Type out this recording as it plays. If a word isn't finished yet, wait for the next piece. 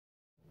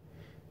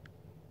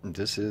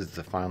This is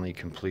the finally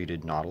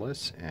completed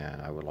Nautilus,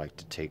 and I would like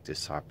to take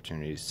this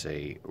opportunity to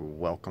say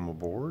welcome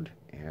aboard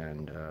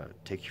and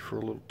take you for a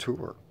little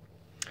tour.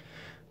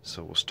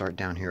 So we'll start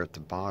down here at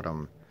the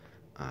bottom.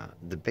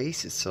 The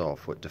base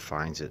itself, what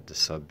defines it, the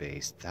sub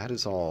base, that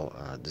is all,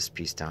 this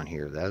piece down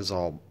here, that is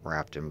all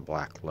wrapped in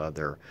black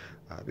leather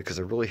because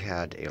I really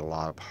had a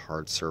lot of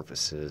hard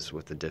surfaces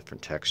with the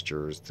different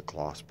textures, the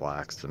gloss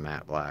blacks, the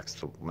matte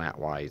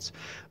whites,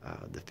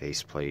 the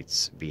face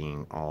plates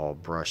being all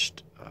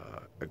brushed,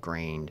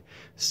 grained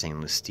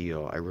stainless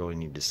steel. I really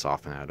need to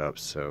soften that up,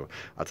 so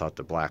I thought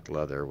the black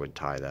leather would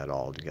tie that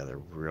all together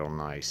real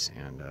nice,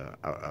 and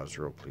I was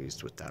real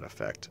pleased with that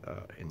effect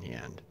in the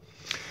end.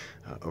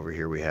 Over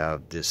here we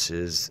have, this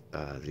is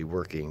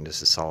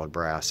this is solid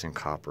brass and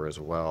copper as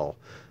well.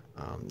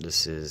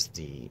 This is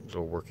the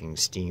little working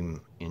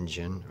steam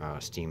engine,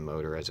 steam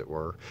motor as it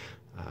were.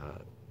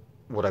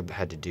 What I've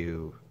had to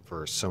do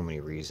for so many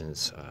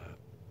reasons,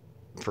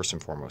 first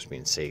and foremost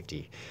being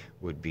safety,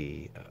 would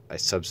be I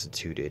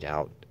substituted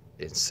out,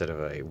 instead of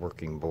a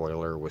working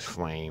boiler with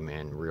flame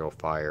and real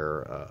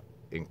fire,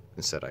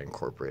 instead I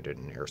incorporated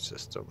an air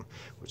system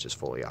which is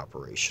fully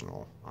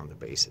operational on the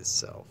base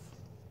itself.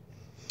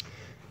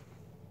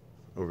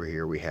 Over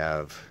here we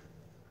have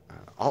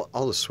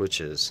all the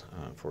switches.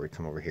 Before we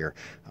come over here,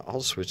 all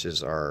the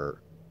switches are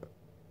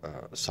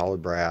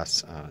solid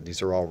brass.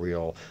 These are all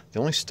real. The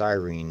only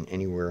styrene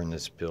anywhere in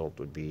this build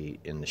would be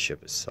in the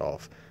ship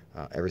itself.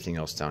 Everything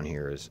else down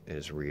here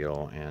is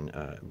real, and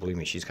believe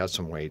me, she's got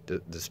some weight.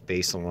 This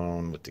base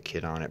alone with the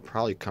kit on it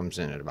probably comes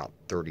in at about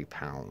 30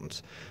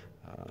 pounds.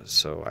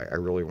 So I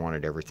really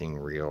wanted everything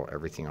real,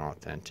 everything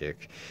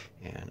authentic,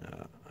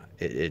 and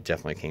it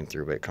definitely came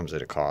through, but it comes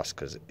at a cost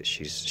because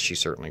she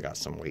certainly got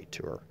some weight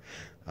to her.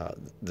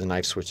 The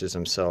knife switches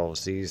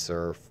themselves, these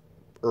are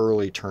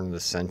early turn of the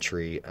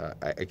century.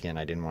 Again,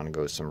 I didn't want to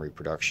go some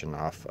reproduction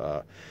off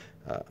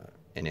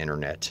an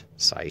internet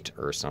site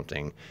or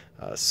something,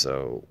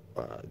 so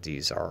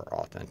these are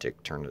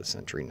authentic turn of the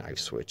century knife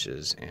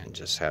switches, and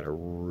just had a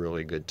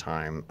really good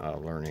time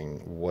learning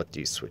what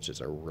these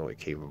switches are really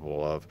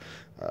capable of.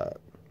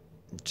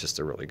 Just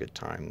a really good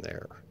time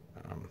there.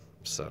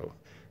 So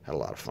had a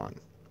lot of fun.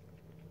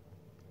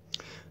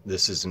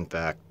 This is in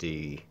fact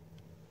the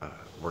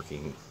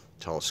working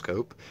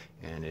telescope,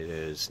 and it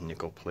is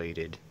nickel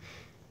plated,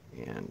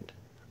 and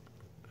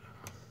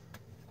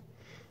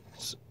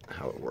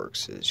how it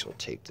works is you'll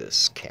take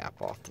this cap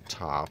off the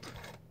top.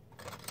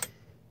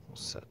 We'll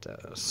set that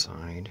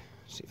aside,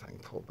 see if I can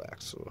pull back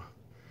so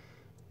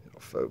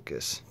it'll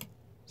focus.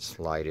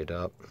 Slide it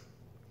up,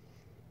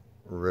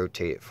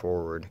 rotate it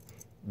forward.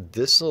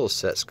 This little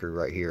set screw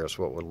right here is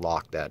what would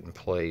lock that in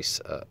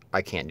place.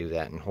 I can't do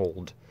that and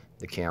hold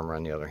the camera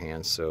on the other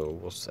hand, so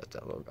we'll set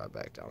that little guy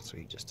back down so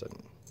he just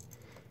doesn't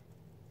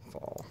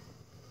fall.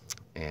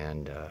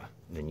 And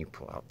then you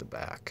pull out the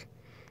back,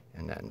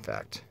 and that in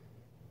fact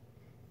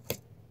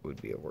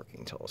would be a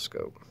working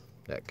telescope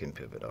that can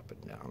pivot up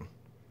and down.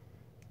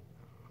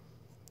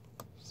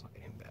 Slide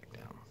him back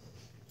down.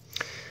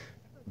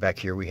 Back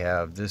here we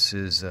have, this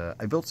is,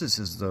 I built this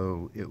as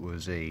though it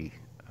was a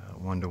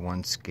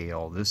 1-to-1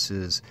 scale. This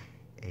is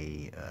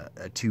a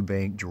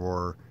 2-bank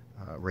drawer,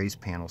 raised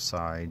panel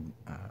side,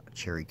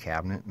 cherry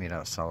cabinet made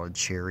out of solid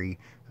cherry.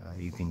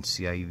 You can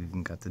see I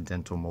even got the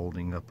dental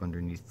molding up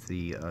underneath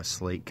the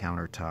slate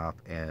countertop,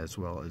 as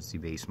well as the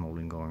base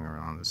molding going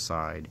around the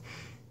side.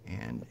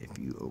 And if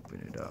you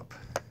open it up,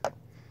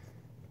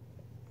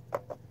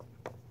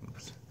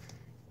 oops,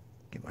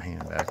 get my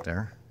hand back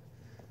there.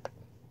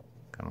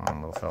 Come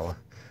on, little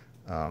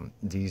fella.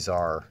 These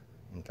are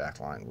in fact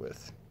lined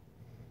with,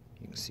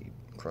 you can see,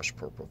 crushed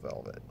purple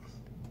velvet,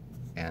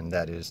 and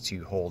that is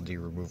to hold the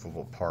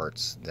removable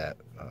parts that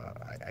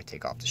I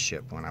take off the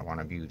ship when I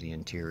want to view the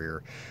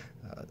interior.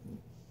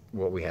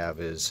 What we have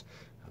is,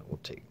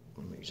 let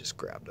me just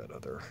grab that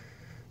other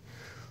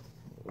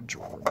little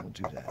drawer, we'll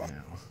do that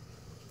now.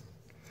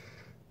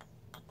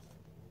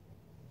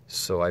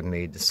 So I've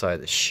made the side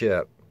of the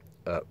ship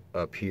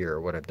up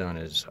here. What I've done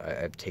is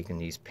I've taken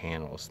these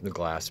panels, the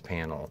glass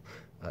panel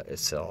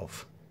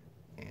itself,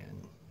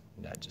 and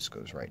that just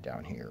goes right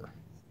down here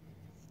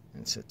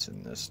and sits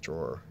in this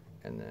drawer.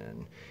 And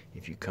then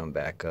if you come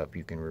back up,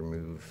 you can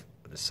remove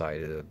the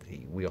side of the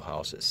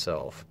wheelhouse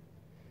itself,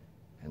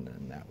 and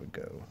then that would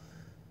go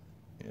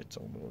in its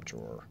own little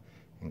drawer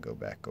and go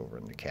back over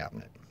in the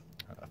cabinet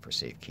for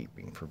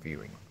safekeeping, for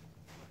viewing.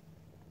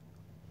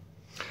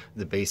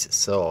 The base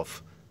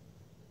itself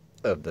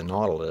of the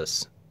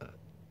Nautilus,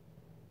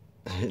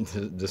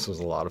 this was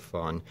a lot of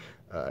fun.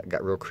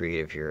 Got real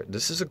creative here.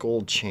 This is a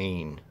gold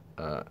chain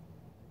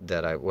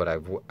that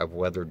I've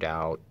weathered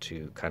out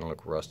to kind of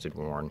look rusted,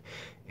 worn,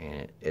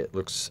 and it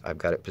looks, I've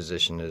got it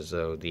positioned as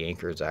though the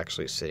anchor is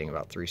actually sitting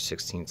about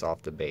 3/16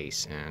 off the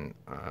base and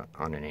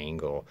on an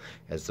angle,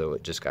 as though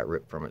it just got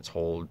ripped from its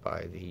hold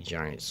by the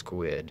giant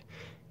squid.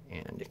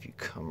 And if you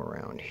come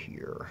around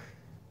here,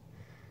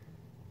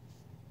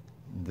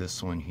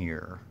 this one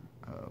here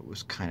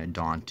was kind of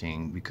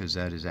daunting, because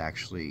that is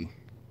actually,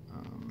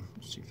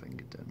 let's see if I can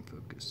get that in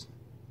focus.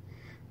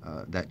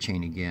 that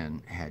chain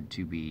again had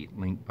to be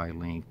link by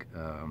link.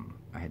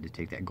 I had to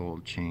take that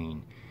gold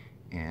chain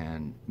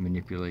and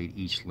manipulate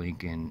each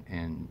link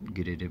and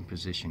get it in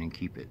position and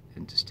keep it,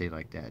 and to stay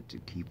like that, to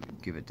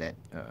give it that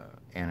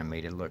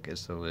animated look,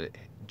 as though it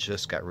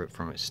just got ripped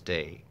from its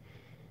stay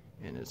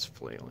and it's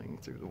flailing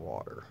through the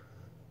water.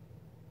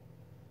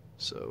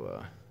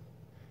 So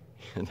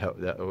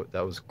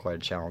that was quite a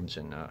challenge,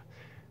 and a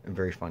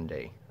very fun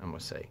day, I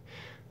must say.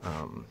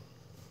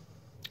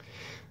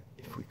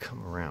 If we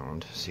come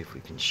around, see if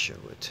we can show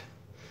it.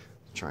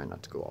 Try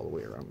not to go all the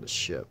way around the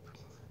ship.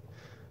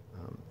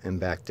 And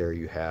back there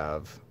you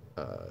have,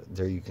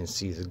 there you can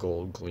see the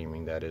gold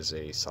gleaming. That is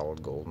a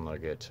solid gold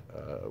nugget,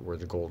 where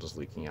the gold is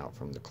leaking out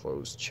from the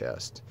closed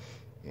chest.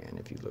 And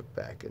if you look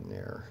back in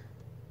there,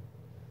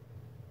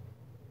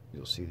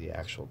 you'll see the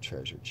actual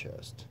treasure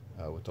chest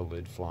with the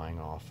lid flying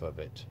off of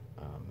it.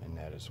 And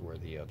that is where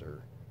the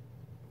other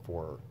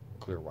 4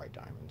 clear white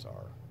diamonds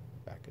are,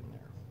 back in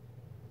there.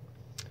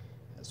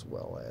 As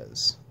well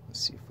as, let's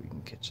see if we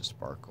can catch a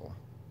sparkle.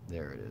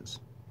 There it is.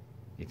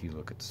 If you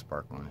look at the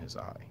sparkle in his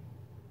eye,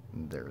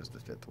 there is the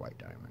 5th white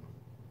diamond.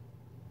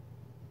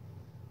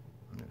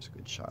 And there's a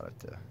good shot at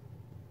the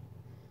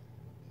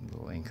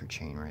little anchor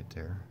chain right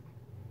there.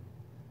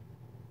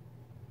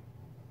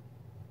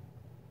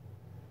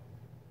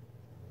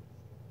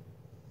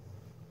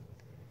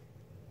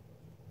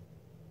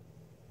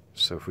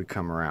 So if we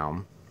come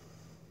around,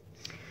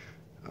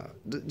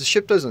 the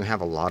ship doesn't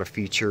have a lot of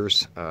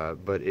features,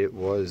 but it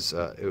was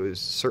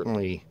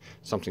certainly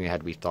something that had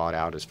to be thought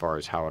out as far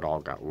as how it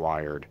all got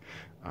wired.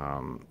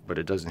 But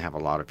it doesn't have a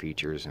lot of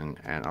features, and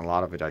a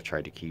lot of it I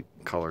tried to keep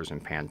colors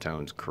and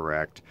Pantones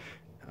correct.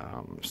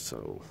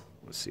 So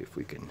let's see if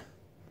we can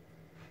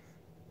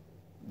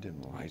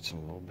dim the lights a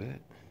little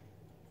bit.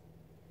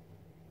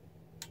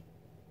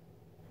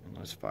 And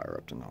let's fire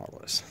up the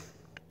Nautilus.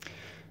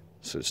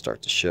 So to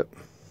start the ship,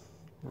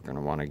 we're going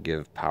to want to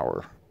give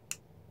power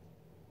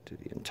to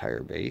the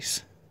entire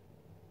base,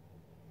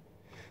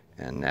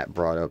 and that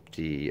brought up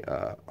the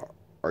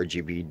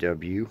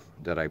RGBW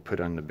that I put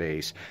on the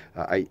base.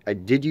 I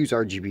did use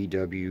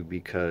RGBW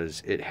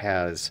because it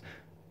has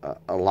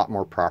a lot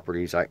more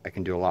properties. I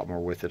can do a lot more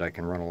with it. I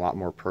can run a lot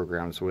more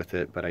programs with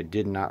it, but I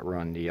did not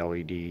run the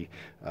LED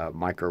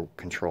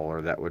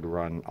microcontroller that would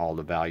run all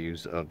the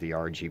values of the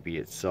RGB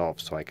itself,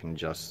 so I can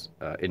adjust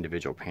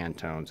individual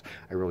Pantones.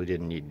 I really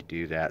didn't need to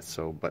do that,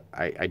 so but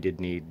I did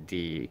need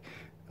the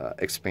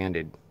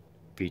expanded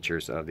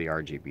features of the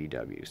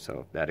RGBW,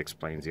 so that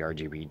explains the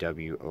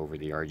RGBW over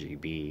the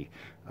RGB,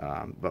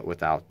 but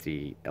without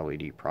the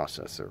LED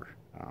processor,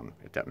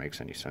 if that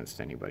makes any sense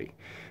to anybody.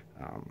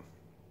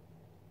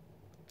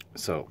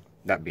 So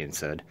that being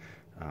said,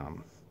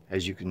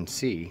 as you can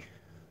see,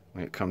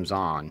 when it comes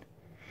on,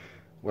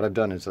 what I've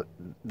done is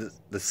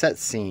the set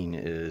scene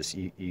is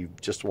you've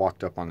just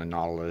walked up on the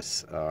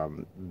Nautilus.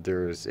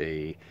 There's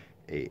a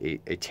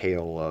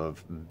tale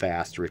of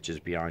vast riches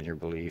beyond your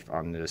belief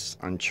on this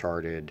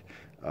uncharted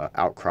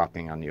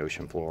outcropping on the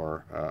ocean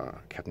floor.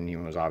 Captain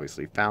Nemo has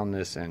obviously found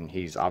this, and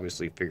he's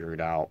obviously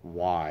figured out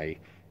why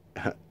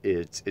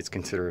it's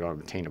considered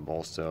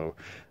unobtainable. So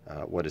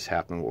what has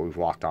happened, what we've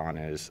walked on,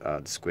 is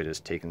the squid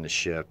has taken the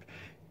ship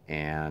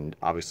and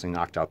obviously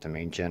knocked out the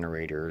main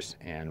generators,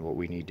 and what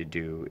we need to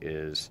do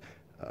is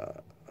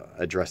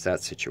address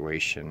that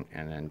situation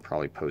and then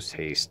probably post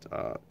haste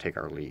take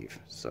our leave.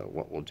 So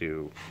what we'll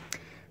do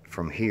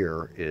from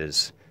here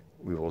is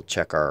we will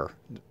check our,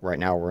 right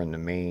now we're in the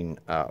main,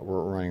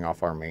 we're running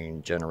off our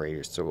main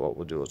generators, so what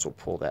we'll do is we'll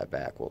pull that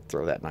back, we'll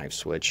throw that knife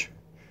switch,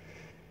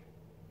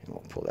 and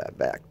we'll pull that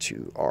back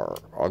to our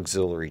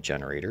auxiliary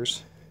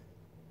generators,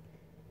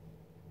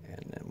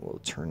 and then we'll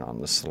turn on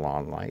the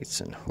salon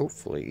lights, and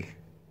hopefully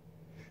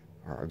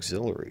our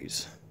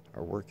auxiliaries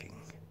are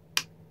working,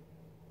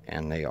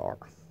 and they are.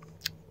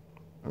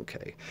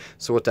 Okay,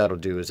 so what that'll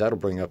do is that'll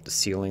bring up the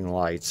ceiling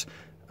lights,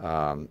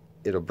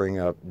 it'll bring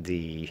up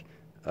the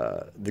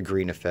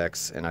green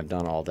effects, and I've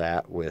done all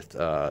that with,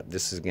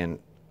 this is again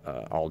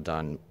all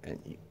done, and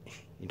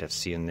you'd have to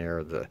see in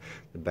there the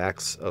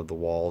backs of the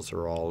walls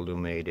are all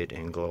illuminated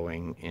and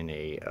glowing in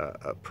a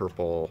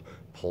purple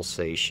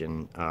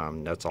pulsation.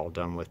 That's all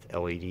done with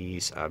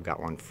LEDs. I've got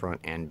one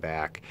front and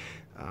back,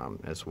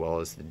 as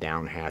well as the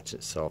down hatch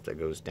itself that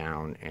goes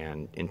down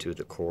and into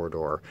the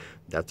corridor.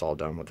 That's all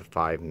done with a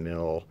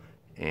 5mm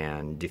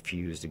and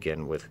diffused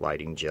again with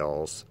lighting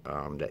gels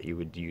that you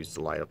would use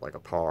to light up like a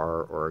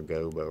par or a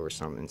gobo or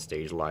something,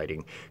 stage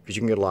lighting, because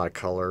you can get a lot of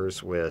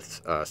colors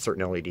with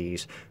certain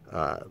LEDs,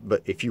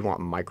 but if you want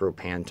micro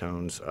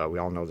Pantones, we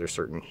all know there's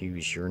certain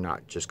hues you're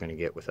not just going to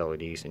get with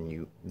LEDs,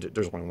 and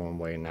there's only one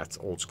way, and that's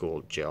old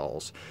school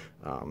gels.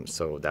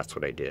 So that's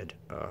what I did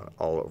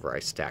all over. I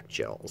stacked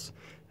gels,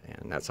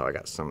 and that's how I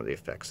got some of the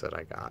effects that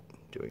I got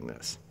doing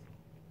this.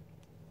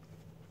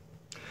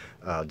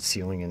 The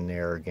ceiling in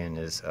there again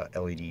is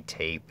LED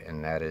tape,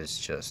 and that is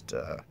just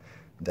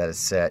that is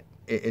set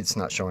it's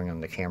not showing on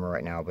the camera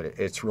right now, but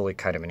it's really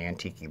kind of an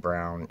antique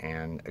brown,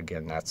 and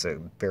again, that's a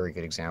very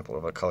good example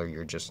of a color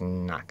you're just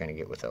not going to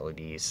get with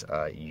LEDs.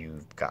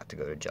 You've got to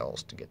go to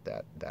gels to get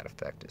that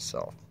effect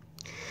itself.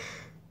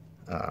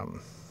 The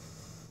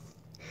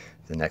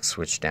next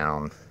switch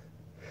down,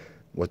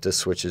 what this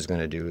switch is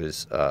going to do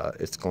is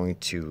it's going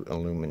to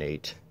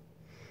illuminate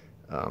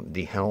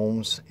the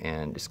helms,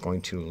 and it's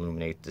going to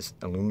illuminate this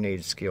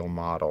illuminated scale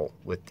model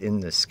within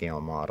this scale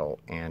model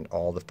and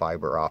all the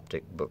fiber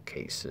optic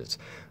bookcases.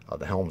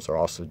 The helms are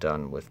also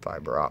done with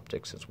fiber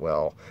optics as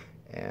well,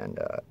 and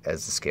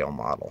as the scale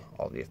model,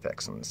 all the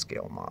effects on the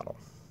scale model.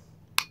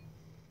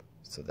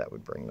 So that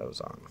would bring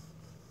those on.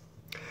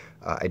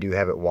 I do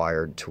have it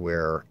wired to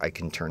where I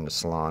can turn the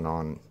salon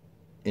on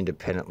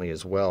independently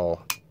as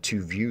well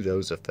to view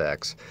those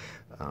effects,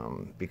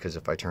 because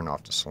if I turn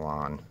off the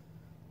salon,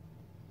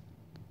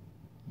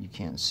 you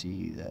can't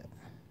see that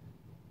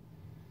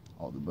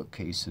all the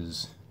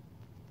bookcases,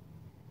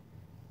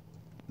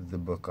 the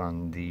book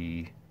on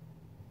the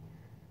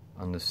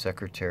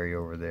secretary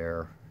over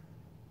there,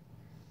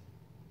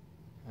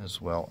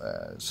 as well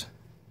as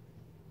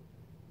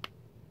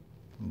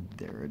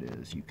there it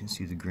is. You can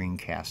see the green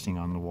casting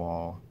on the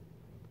wall,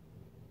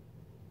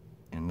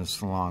 and the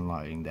salon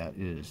lighting, that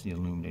is the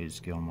illuminated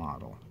scale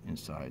model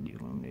inside the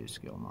illuminated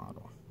scale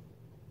model.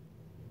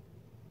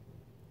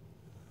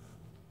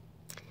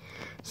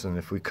 So then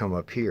if we come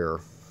up here,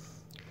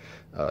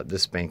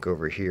 this bank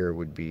over here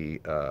would be,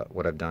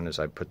 what I've done is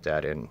I put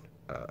that in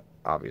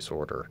obvious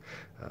order.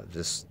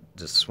 This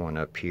one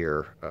up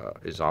here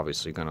is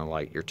obviously going to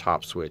light your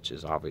top switch,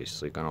 is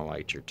obviously going to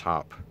light your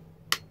top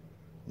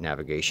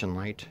navigation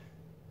light.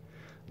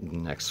 The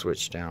next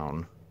switch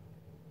down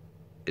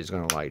is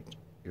going to light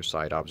your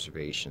side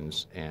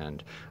observations,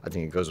 and I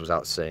think it goes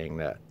without saying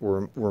that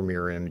we're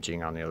mirror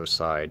imaging on the other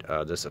side.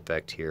 This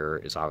effect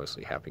here is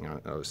obviously happening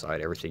on the other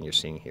side. Everything you're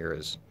seeing here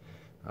is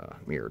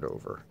mirrored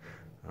over.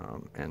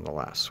 And the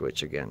last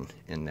switch again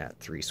in that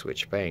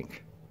 3-switch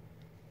bank.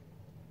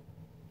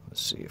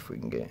 Let's see if we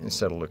can get,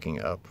 instead of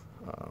looking up,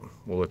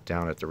 we'll look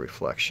down at the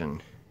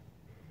reflection,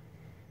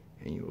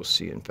 and you will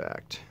see, in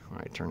fact,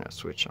 when I turn that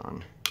switch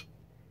on,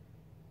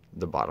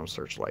 the bottom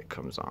searchlight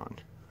comes on.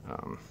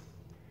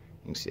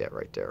 You can see that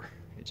right there.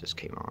 It just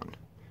came on.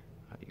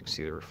 You can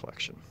see the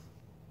reflection.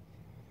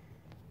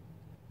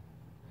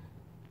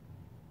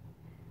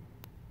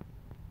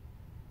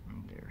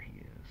 And there he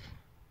is,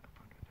 up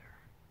under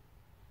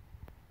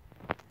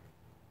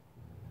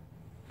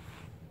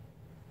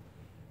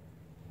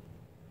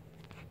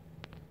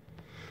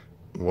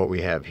there. What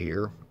we have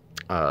here,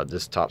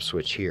 this top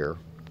switch here,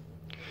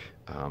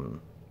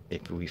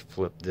 if we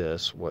flip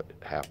this, what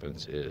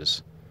happens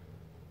is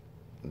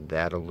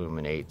that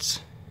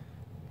illuminates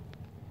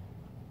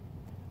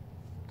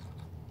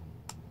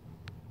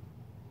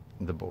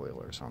the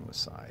boilers on the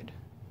side,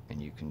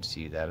 and you can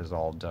see that is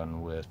all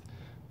done with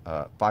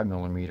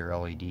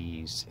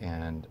 5mm LEDs,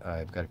 and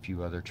I've got a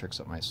few other tricks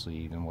up my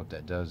sleeve. And what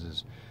that does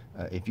is,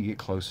 if you get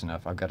close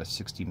enough, I've got a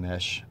 60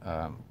 mesh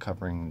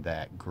covering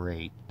that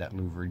grate, that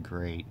louvered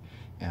grate,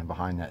 and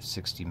behind that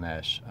 60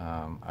 mesh,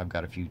 I've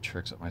got a few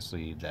tricks up my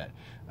sleeve that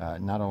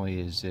not only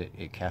is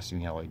it casting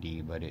the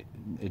LED, but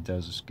it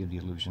does give the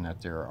illusion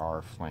that there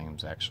are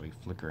flames actually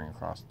flickering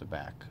across the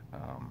back.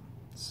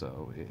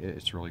 So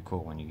it's really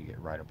cool when you get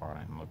right up on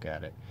it and look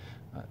at it.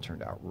 It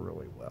turned out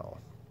really well.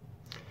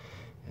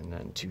 And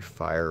then to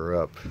fire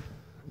up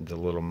the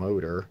little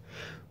motor,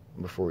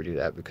 before we do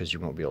that, because you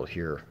won't be able to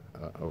hear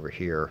over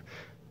here,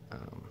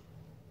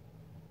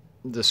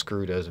 the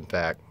screw does in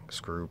fact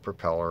screw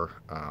propeller,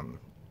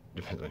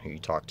 depends on who you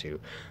talk to,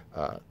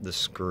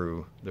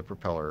 the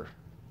propeller,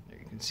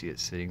 you can see it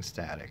sitting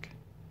static.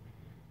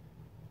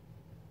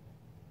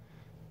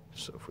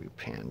 So if we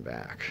pan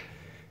back,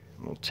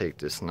 we'll take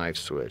this knife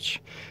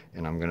switch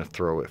and I'm going to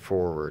throw it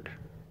forward.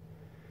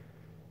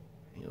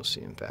 You'll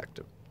see, in fact,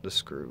 the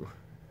screw.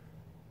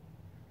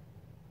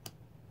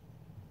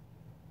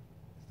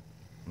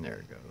 And there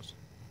it goes.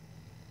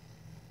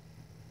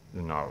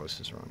 The Nautilus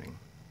is running.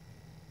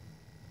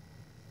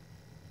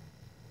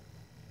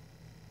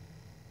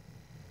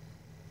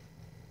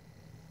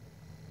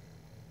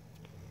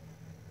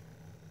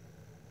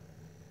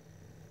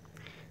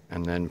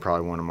 And then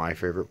probably one of my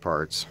favorite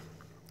parts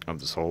of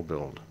this whole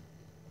build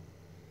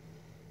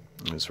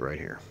is right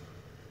here.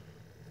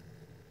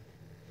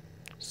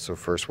 So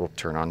first we'll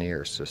turn on the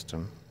air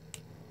system.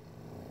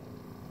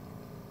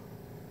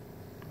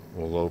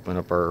 We'll open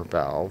up our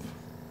valve.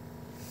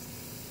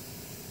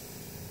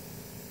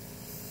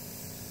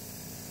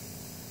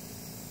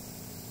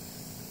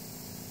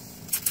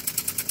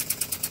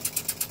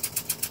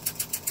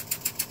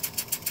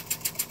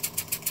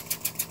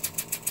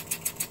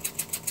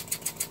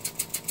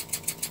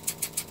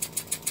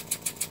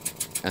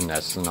 And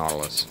that's the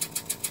Nautilus.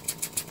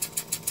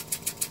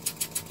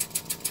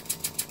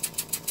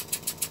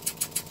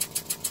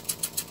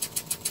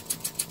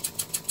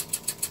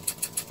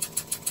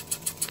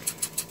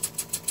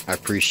 I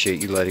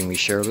appreciate you letting me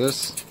share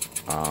this.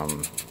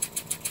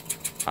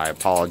 I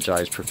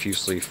apologize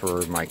profusely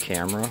for my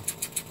camera.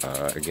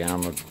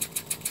 Again,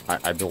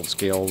 I build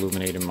scale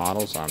illuminated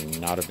models. I'm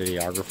not a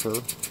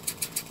videographer.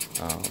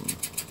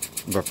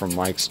 But from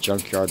Mike's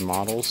Junkyard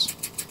Models,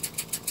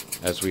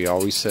 as we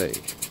always say,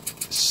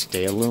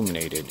 stay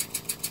illuminated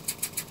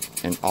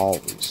and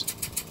always,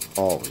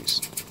 always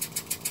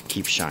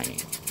keep shining.